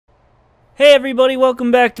Hey everybody, welcome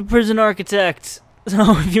back to Prison Architect.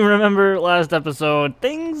 So, if you remember last episode,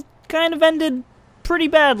 things kind of ended pretty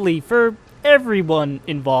badly for everyone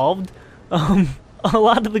involved. A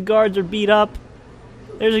lot of the guards are beat up.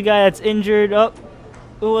 There's a guy that's injured. Oh,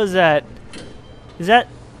 who was that? Is that...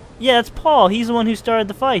 Yeah, that's Paul. He's the one who started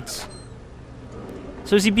the fights.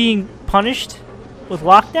 So is he being punished with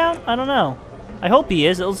lockdown? I don't know. I hope he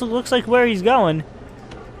is. It looks like where he's going.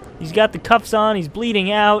 He's got the cuffs on. He's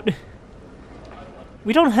bleeding out.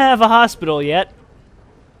 We don't have a hospital yet.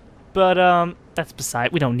 But, that's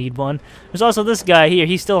beside... We don't need one. There's also this guy here.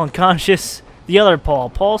 He's still unconscious. The other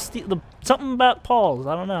Paul. Something about Pauls.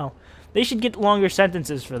 I don't know. They should get longer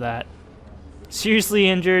sentences for that. Seriously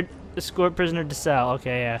injured. Escort prisoner to cell.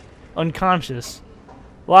 Okay, yeah. Unconscious.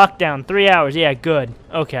 Lockdown. 3 hours. Yeah, good.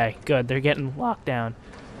 Okay, good. They're getting locked down.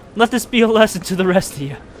 Let this be a lesson to the rest of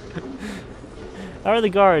you. How are the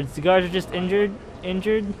guards? The guards are just injured?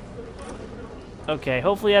 Injured? Okay,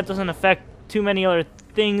 hopefully that doesn't affect too many other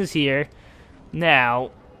things here. Now,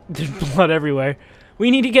 there's blood everywhere. We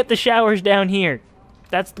need to get the showers down here.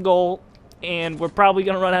 That's the goal. And we're probably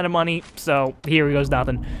going to run out of money. So, here goes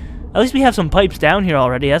nothing. At least we have some pipes down here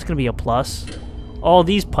already. That's going to be a plus. All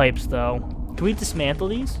these pipes, though. Can we dismantle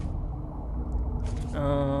these?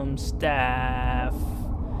 Staff.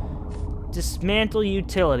 Dismantle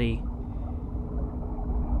utility.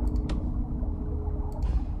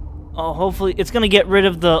 Oh, hopefully it's gonna get rid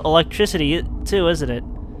of the electricity too, isn't it?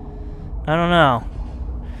 I don't know.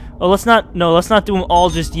 Oh, let's not do them all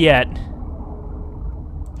just yet.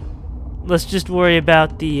 Let's just worry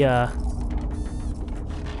about the,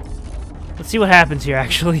 Let's see what happens here,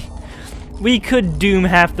 actually. We could doom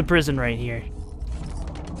half the prison right here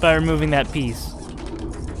by removing that piece.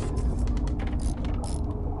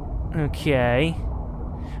 Okay.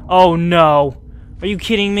 Oh, no. Are you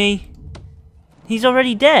kidding me? He's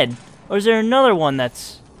already dead. Or is there another one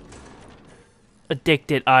that's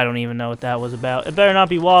addicted? I don't even know what that was about. It better not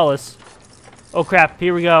be Wallace. Oh, crap.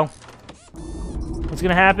 Here we go. What's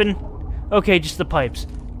gonna happen? Okay, just the pipes.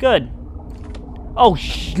 Good. Oh,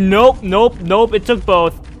 nope, nope, nope. It took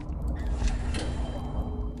both.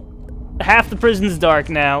 Half the prison's dark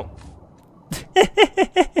now.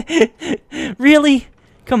 Really?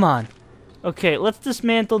 Come on. Okay, let's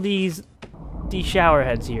dismantle these shower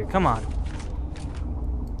heads here. Come on.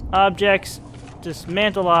 Objects.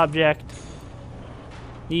 Dismantle object.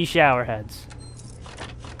 These shower heads.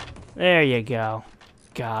 There you go.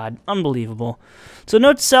 God, unbelievable. So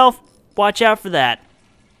note to self, watch out for that.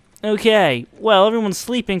 Okay, well, everyone's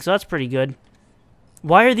sleeping, so that's pretty good.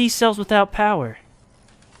 Why are these cells without power?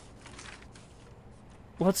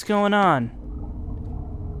 What's going on?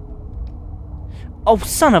 Oh,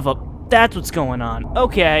 son of a... That's what's going on.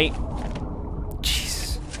 Okay.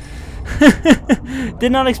 Jesus.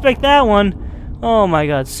 Did not expect that one. Oh my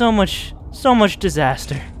god, so much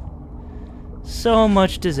disaster. So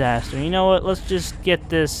much disaster. You know what? Let's just get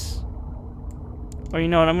this... Or you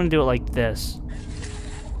know what? I'm gonna do it like this.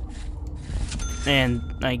 And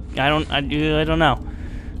I don't know.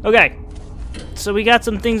 Okay. So we got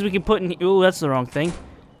some things we can put in. Ooh, that's the wrong thing.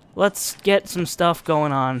 Let's get some stuff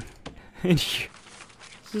going on. This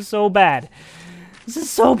is so bad. This is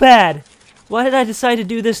so bad. Why did I decide to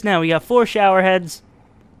do this now? We got 4 shower heads.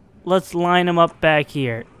 Let's line them up back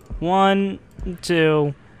here. 1,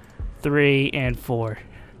 2, 3, and 4.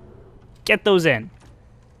 Get those in.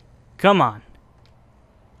 Come on.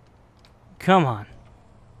 Come on.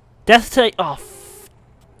 Death to... Oh,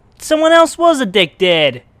 someone else was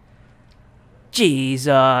addicted.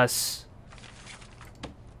 Jesus.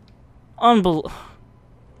 Unbelievable.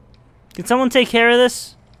 Can someone take care of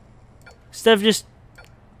this? Instead of just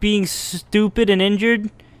being stupid and injured?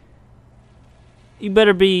 You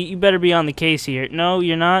better be on the case here. No,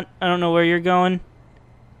 you're not. I don't know where you're going.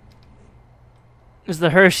 Is the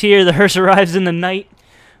hearse here? The hearse arrives in the night.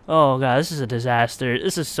 Oh god, this is a disaster.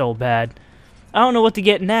 This is so bad. I don't know what to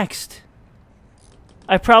get next.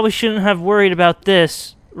 I probably shouldn't have worried about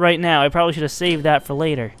this right now. I probably should have saved that for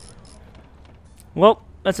later. Well,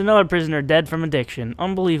 that's another prisoner dead from addiction.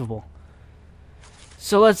 Unbelievable.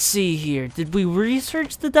 So let's see here. Did we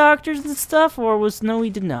research the doctors and stuff, or was... No, we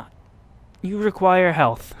did not. You require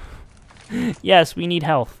health. Yes, we need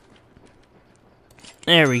health.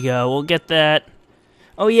 There we go. We'll get that.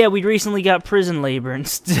 Oh yeah, we recently got prison labor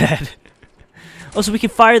instead. Oh, so we can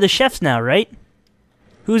fire the chefs now, right?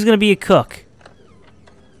 Who's gonna be a cook?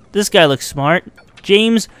 This guy looks smart.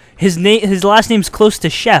 James, his last name's close to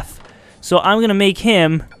chef. So I'm gonna make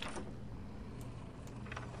him...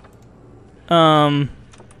 Can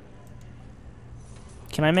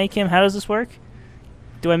I make him? How does this work?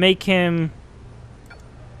 Do I make him...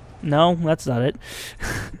 No, that's not it.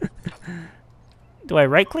 Do I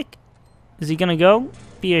right-click? Is he gonna go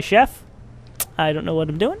be a chef? I don't know what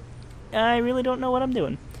I'm doing. I really don't know what I'm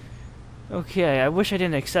doing. Okay, I wish I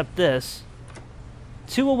didn't accept this.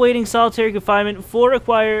 2 awaiting solitary confinement, 4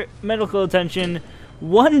 require medical attention,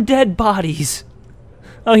 1 dead bodies.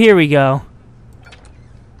 Oh, here we go.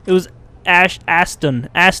 It was Aston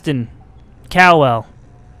Cowell.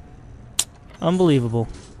 Unbelievable.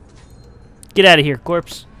 Get out of here,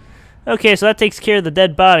 corpse. Okay, so that takes care of the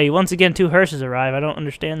dead body. Once again, 2 hearses arrive. I don't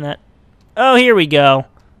understand that. Oh, here we go.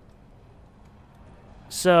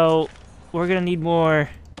 So, we're gonna need more...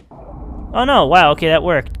 Oh no, wow, okay, that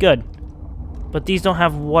worked. Good. But these don't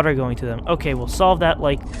have water going to them. Okay, we'll solve that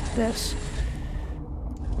like this.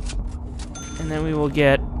 And then we will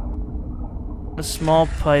get a small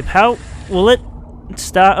pipe. How will it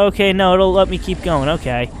stop? Okay, no, it'll let me keep going.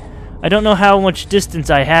 Okay. I don't know how much distance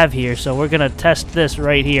I have here, so we're gonna test this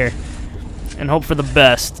right here. And hope for the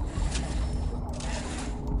best.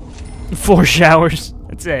 4 showers.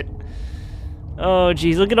 That's it. Oh,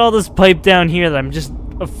 geez. Look at all this pipe down here that I'm just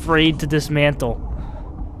afraid to dismantle.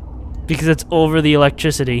 Because it's over the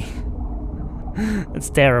electricity. It's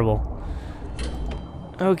terrible.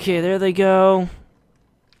 Okay, there they go.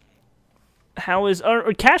 How is...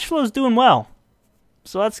 Our cash flow's doing well.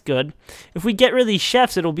 So that's good. If we get rid of these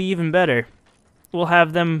chefs, it'll be even better. We'll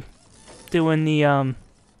have them doing the, to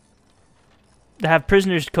have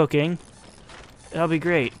prisoners cooking. That'll be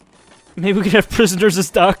great. Maybe we could have prisoners as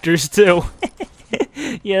doctors, too.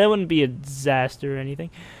 Yeah, that wouldn't be a disaster or anything.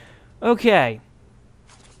 Okay.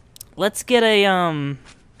 Let's get a,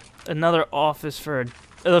 another office for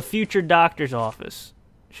a future doctor's office.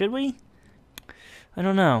 Should we? I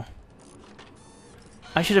don't know.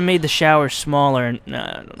 I should have made the shower smaller. No,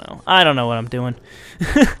 I don't know. I don't know what I'm doing.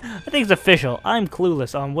 I think it's official. I'm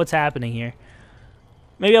clueless on what's happening here.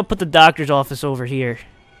 Maybe I'll put the doctor's office over here.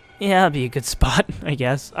 Yeah, that'd be a good spot, I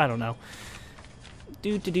guess. I don't know.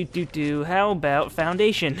 How about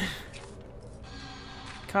foundation?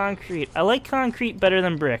 Concrete. I like concrete better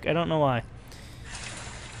than brick. I don't know why.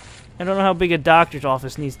 I don't know how big a doctor's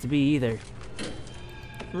office needs to be either.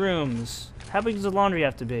 Rooms. How big does the laundry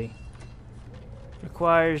have to be?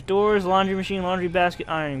 Requires doors, laundry machine, laundry basket,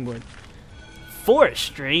 ironing board.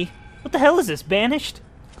 Forestry? What the hell is this? Banished?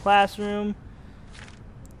 Classroom.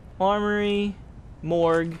 Armory.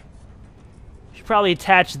 Morgue. Should probably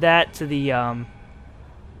attach that to the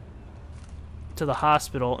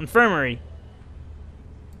hospital. Infirmary.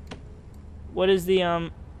 What is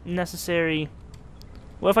the necessary...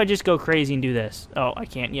 What if I just go crazy and do this? Oh, I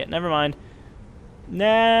can't yet. Never mind.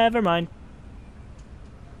 Never mind.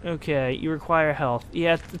 Okay, you require health.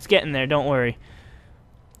 Yeah, it's getting there, don't worry.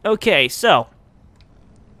 Okay, so.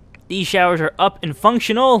 These showers are up and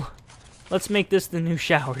functional. Let's make this the new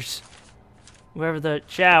showers. Wherever the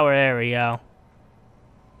shower, there we go.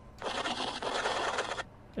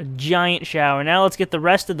 A giant shower. Now let's get the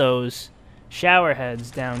rest of those shower heads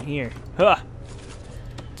down here. Huh.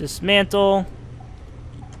 Dismantle.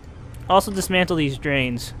 Also dismantle these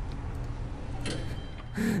drains.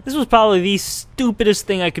 This was probably the stupidest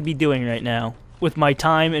thing I could be doing right now with my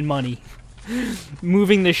time and money.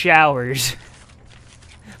 Moving the showers.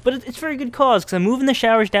 But it's for a good cause, because I'm moving the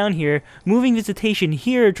showers down here, moving visitation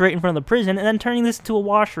here right in front of the prison, and then turning this into a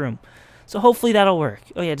washroom. So hopefully that'll work.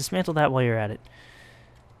 Oh yeah, dismantle that while you're at it.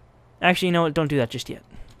 Actually, you know what? Don't do that just yet.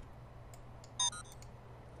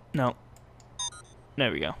 No.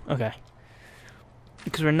 There we go. Okay.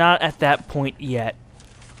 Because we're not at that point yet.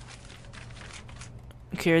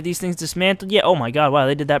 Okay, are these things dismantled? Yeah, oh my god, wow,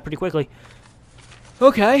 they did that pretty quickly.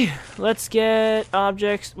 Okay, let's get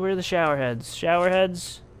objects. Where are the shower heads? Shower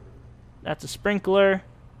heads. That's a sprinkler.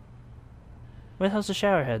 Where the hell's the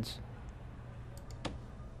shower heads?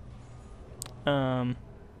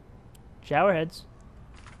 Shower heads.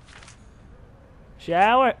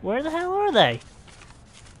 Shower. Where the hell are they?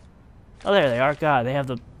 Oh, there they are. God, they have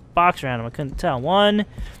the box around them. I couldn't tell. 1,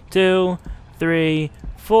 2, 3,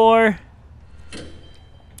 4.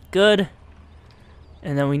 Good.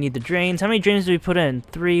 And then we need the drains. How many drains do we put in?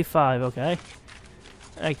 3, 5. Okay.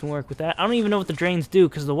 I can work with that. I don't even know what the drains do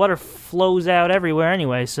because the water flows out everywhere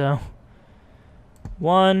anyway, so.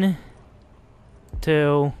 1,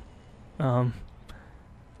 2. 1,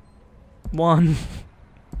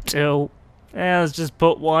 2. Let's just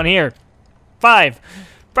put 1 here. 5.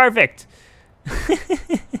 Perfect.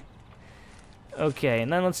 Okay,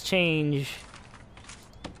 and then let's change.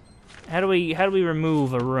 How do we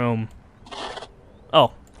remove a room?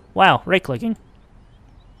 Oh, wow, right-clicking.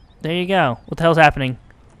 There you go. What the hell's happening?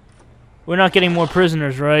 We're not getting more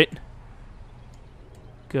prisoners, right?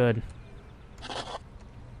 Good.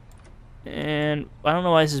 And I don't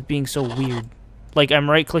know why this is being so weird. Like, I'm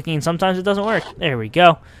right-clicking and sometimes it doesn't work. There we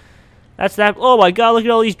go. That's that. Oh my god, look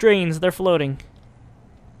at all these drains. They're floating.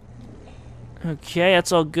 Okay,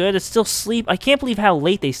 that's all good. It's still sleep. I can't believe how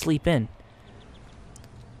late they sleep in.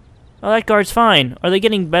 Oh, that guard's fine. Are they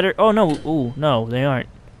getting better? Oh, no. Ooh, no, they aren't.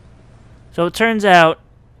 So it turns out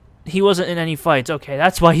he wasn't in any fights. Okay,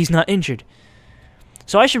 that's why he's not injured.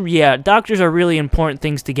 So I should, yeah, doctors are really important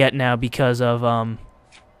things to get now because of,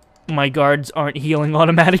 my guards aren't healing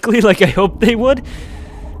automatically like I hoped they would.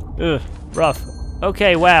 Ugh, rough.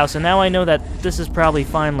 Okay, wow, so now I know that this is probably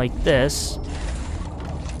fine like this.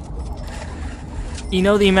 You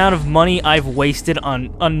know the amount of money I've wasted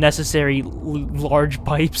on unnecessary large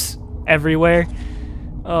pipes everywhere?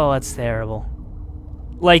 Oh, that's terrible.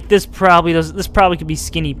 Like, this probably could be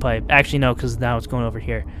skinny pipe. Actually, no, because now it's going over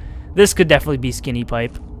here. This could definitely be skinny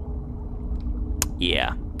pipe.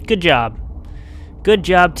 Yeah. Good job. Good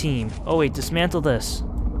job, team. Oh, wait, dismantle this.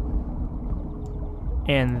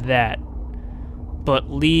 And that.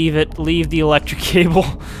 But leave the electric cable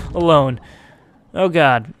alone. Oh,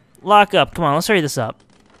 God. Lock up. Come on, let's hurry this up.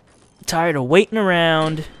 Tired of waiting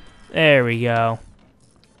around. There we go.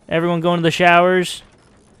 Everyone going to the showers?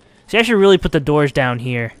 See, I should really put the doors down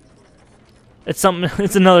here. It's something.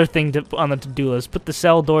 It's another thing on the to-do list. Put the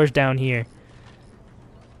cell doors down here.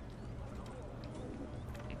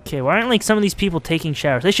 Okay, why aren't like some of these people taking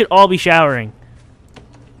showers? They should all be showering.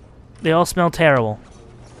 They all smell terrible.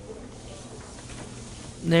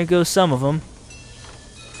 There goes some of them.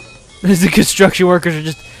 The construction workers are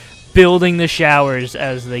just building the showers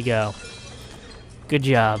as they go. Good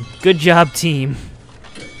job. Good job, team.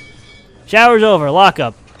 Shower's over. Lock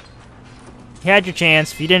up. You had your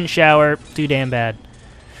chance. If you didn't shower, too damn bad.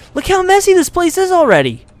 Look how messy this place is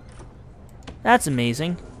already. That's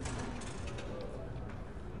amazing.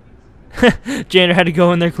 Janitor had to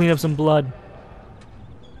go in there clean up some blood.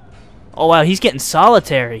 Oh wow, he's getting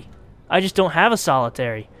solitary. I just don't have a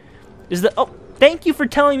solitary. Oh, thank you for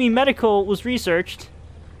telling me medical was researched.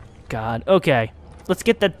 God, okay. Let's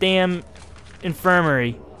get that damn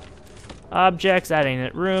infirmary. Objects, that ain't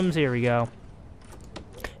it. Rooms, here we go.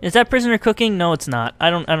 Is that prisoner cooking? No, it's not. I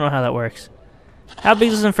don't know how that works. How big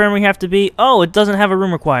does this infirmary have to be? Oh, it doesn't have a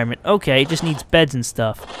room requirement. Okay, it just needs beds and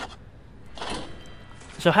stuff.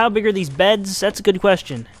 So how big are these beds? That's a good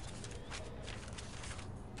question.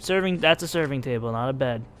 That's a serving table, not a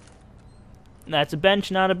bed. That's a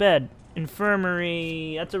bench, not a bed.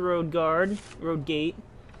 Infirmary, that's a road guard, road gate.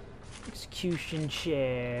 Execution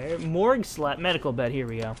chair, morgue slab, medical bed, here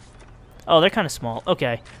we go. Oh, they're kind of small.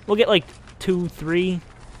 Okay, we'll get like 2, 3,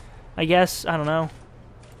 I guess. I don't know.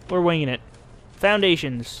 We're winging it.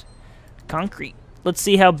 Foundations. Concrete. Let's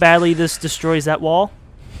see how badly this destroys that wall.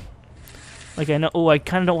 Like, I know. Oh, I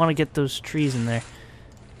kind of don't want to get those trees in there.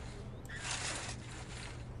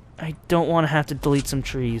 I don't want to have to delete some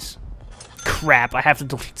trees. Crap, I have to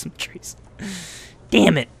delete some trees.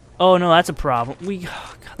 Damn it. Oh, no, that's a problem.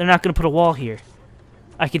 Oh, God, they're not going to put a wall here.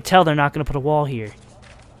 I can tell they're not going to put a wall here.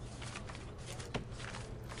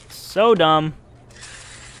 So dumb.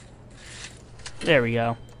 There we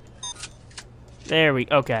go.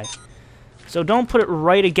 Okay. So don't put it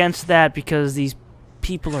right against that because these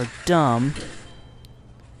people are dumb.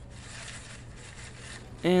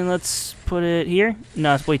 And let's put it here.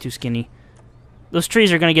 No, it's way too skinny. Those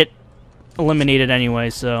trees are going to get eliminated anyway,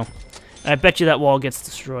 so I bet you that wall gets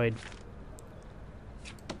destroyed.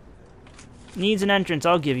 Needs an entrance.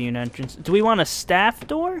 I'll give you an entrance. Do we want a staff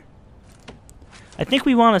door? I think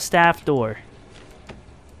we want a staff door.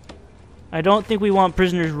 I don't think we want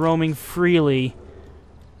prisoners roaming freely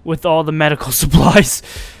with all the medical supplies.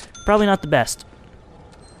 Probably not the best.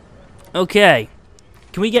 Okay.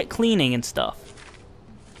 Can we get cleaning and stuff?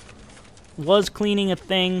 Was cleaning a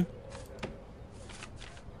thing?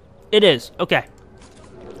 It is. Okay.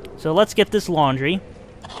 So let's get this laundry.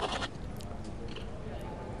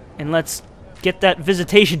 And let's get that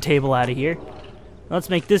visitation table out of here. Let's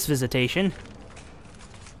make this visitation.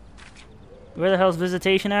 Where the hell's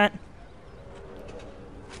visitation at?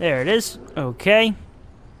 There it is. Okay.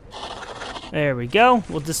 There we go.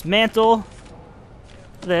 We'll dismantle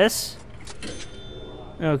this.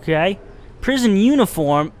 Okay. Prison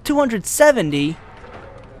uniform, 270.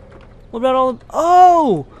 What about all of...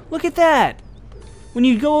 Oh! Look at that! When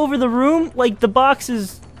you go over the room, like, the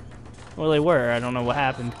boxes... Well, they were. I don't know what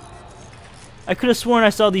happened. I could have sworn I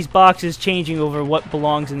saw these boxes changing over what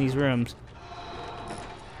belongs in these rooms.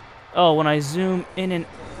 Oh, when I zoom in and...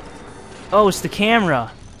 Oh, it's the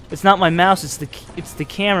camera. It's not my mouse, it's the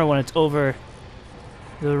camera when it's over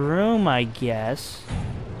the room, I guess.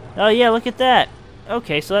 Oh, yeah, look at that.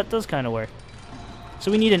 Okay, so that does kind of work.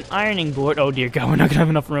 So we need an ironing board. Oh dear God, we're not gonna have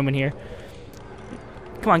enough room in here.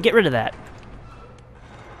 Come on, get rid of that.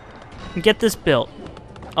 And get this built.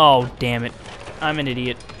 Oh, damn it. I'm an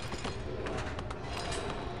idiot.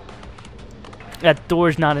 That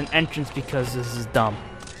door's not an entrance because this is dumb.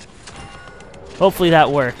 Hopefully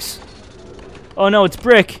that works. Oh no, it's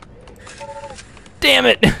brick. Damn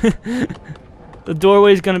it! The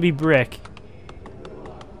doorway's gonna be brick.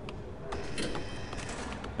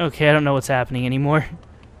 Okay, I don't know what's happening anymore.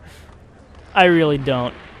 I really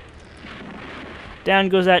don't. Down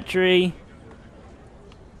goes that tree.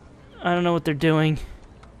 I don't know what they're doing.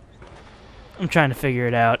 I'm trying to figure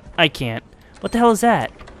it out. I can't. What the hell is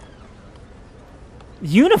that?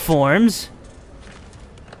 Uniforms?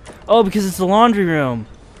 Oh, because it's the laundry room.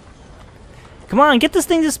 Come on, get this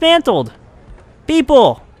thing dismantled.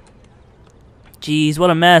 People! Jeez, what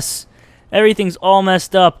a mess. Everything's all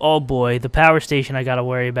messed up. Oh boy, the power station I gotta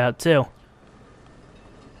worry about too.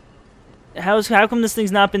 How come this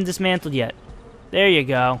thing's not been dismantled yet? There you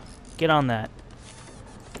go. Get on that.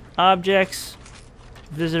 Objects.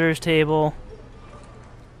 Visitors table.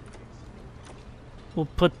 We'll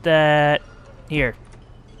put that here.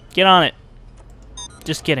 Get on it.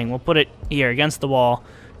 Just kidding. We'll put it here against the wall.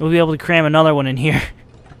 We'll be able to cram another one in here.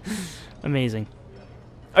 Amazing.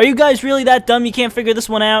 Are you guys really that dumb you can't figure this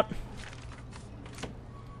one out?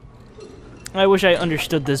 I wish I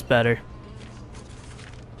understood this better.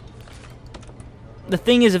 The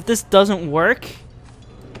thing is, if this doesn't work,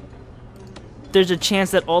 there's a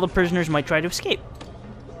chance that all the prisoners might try to escape.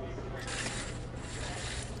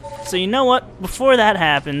 So you know what? Before that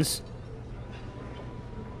happens,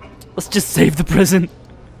 let's just save the prison.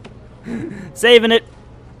 Saving it.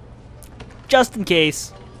 Just in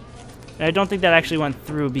case. And I don't think that actually went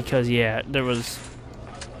through because, yeah, there was...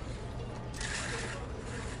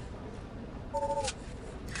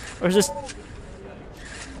 Or is this...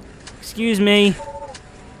 Excuse me.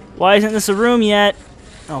 Why isn't this a room yet?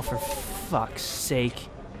 Oh, for fuck's sake.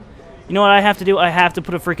 You know what I have to do? I have to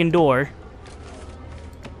put a freaking door.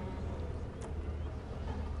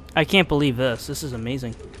 I can't believe this. This is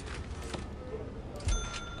amazing.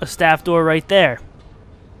 A staff door right there.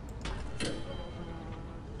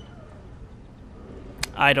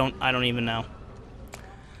 I don't even know.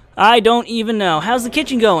 I don't even know. How's the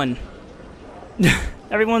kitchen going?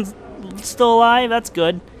 Everyone's still alive? That's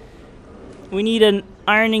good. We need an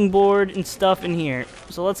ironing board and stuff in here.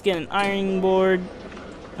 So let's get an ironing board.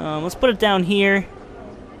 Let's put it down here.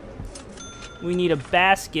 We need a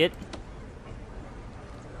basket.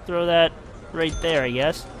 Throw that right there, I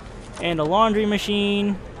guess. And a laundry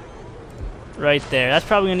machine right there. That's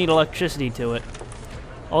probably going to need electricity to it.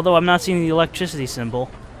 Although I'm not seeing the electricity symbol.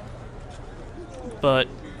 But,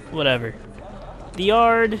 whatever. The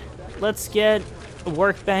yard. Let's get a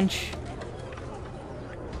workbench.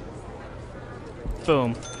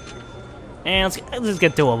 Boom. And let's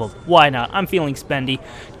get two of them. Why not? I'm feeling spendy.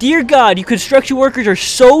 Dear God, you construction workers are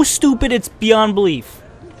so stupid it's beyond belief.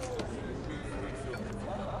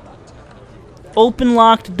 Open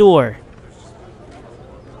locked door.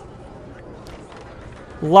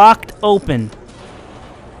 Locked open.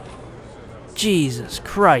 Jesus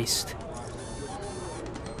Christ.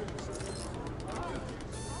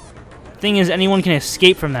 Thing is, anyone can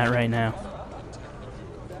escape from that right now.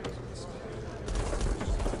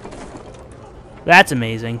 That's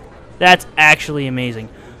amazing. That's actually amazing.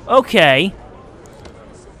 Okay.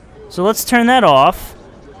 So let's turn that off.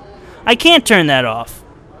 I can't turn that off.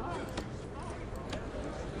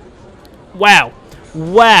 Wow.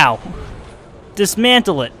 Wow.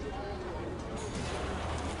 Dismantle it.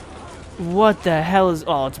 What the hell is...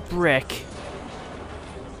 Oh, it's brick.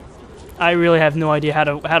 I really have no idea how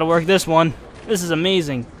to work this one. This is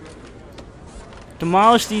amazing.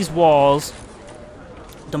 Demolish these walls.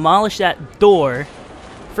 Demolish that door.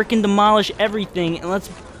 Freaking demolish everything. And let's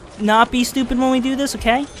not be stupid when we do this,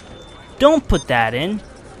 okay? Don't put that in.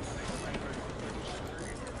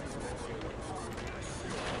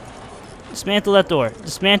 Dismantle that door.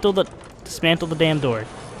 Dismantle the damn door.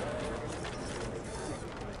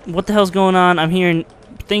 What the hell's going on? I'm hearing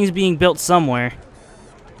things being built somewhere.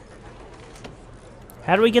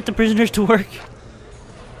 How do we get the prisoners to work?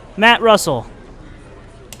 Matt Russell.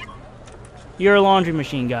 You're a laundry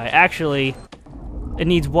machine guy. Actually, it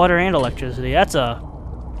needs water and electricity. That's a...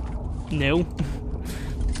 No.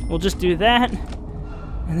 We'll just do that.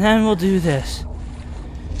 And then we'll do this.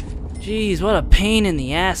 Jeez, what a pain in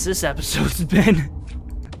the ass this episode's been.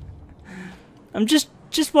 I'm just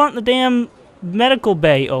wanting the damn medical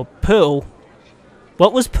bay. Oh, poo.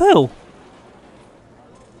 What was poo?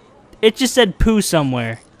 It just said poo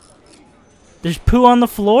somewhere. There's poo on the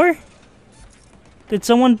floor? Did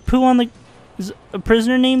someone poo on the... Is a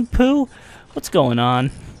prisoner named Pooh? What's going on?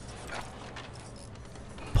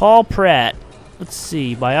 Paul Pratt. Let's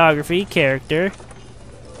see. Biography, character,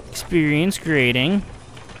 experience, grading.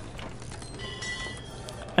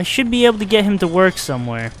 I should be able to get him to work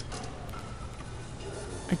somewhere.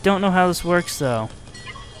 I don't know how this works, though.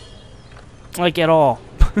 Like, at all.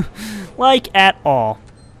 Like, at all.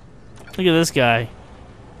 Look at this guy.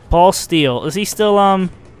 Paul Steele. Is he still,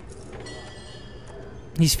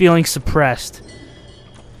 He's feeling suppressed.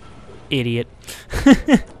 Idiot.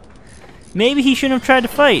 Maybe he shouldn't have tried to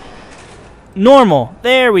fight. Normal.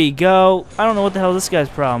 There we go. I don't know what the hell this guy's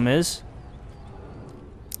problem is.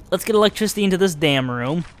 Let's get electricity into this damn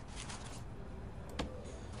room.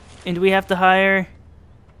 And do we have to hire...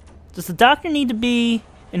 Does the doctor need to be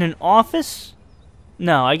in an office?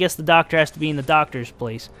 No, I guess the doctor has to be in the doctor's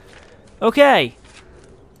place. Okay.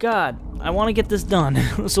 God, I want to get this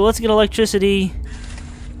done. So let's get electricity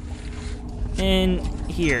in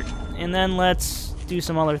here. And then let's do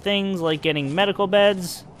some other things, like getting medical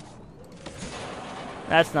beds.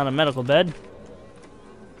 That's not a medical bed.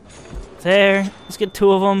 There. Let's get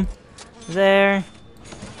 2 of them. There.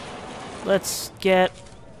 Let's get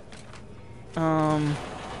a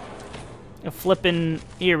flippin'...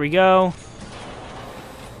 Here we go.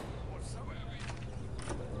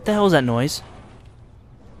 What the hell was that noise?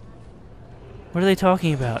 What are they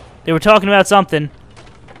talking about? They were talking about something.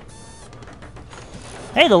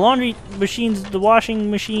 Hey, the laundry machine's... The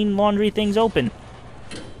washing machine laundry thing's open.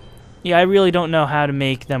 Yeah, I really don't know how to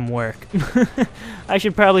make them work. I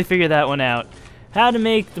should probably figure that one out. How to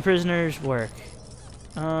make the prisoners work.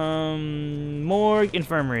 Morgue,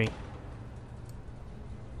 infirmary.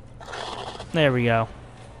 There we go.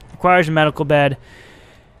 Requires a medical bed.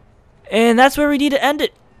 And that's where we need to end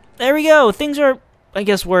it. There we go. Things are, I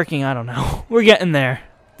guess, working. I don't know. We're getting there.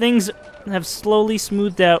 Things have slowly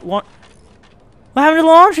smoothed out. What happened to the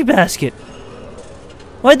laundry basket?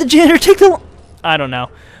 Why'd the janitor take the... I don't know.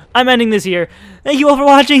 I'm ending this here. Thank you all for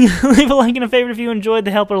watching. Leave a like and a favorite if you enjoyed.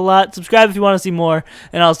 They help it a lot. Subscribe if you want to see more.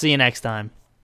 And I'll see you next time.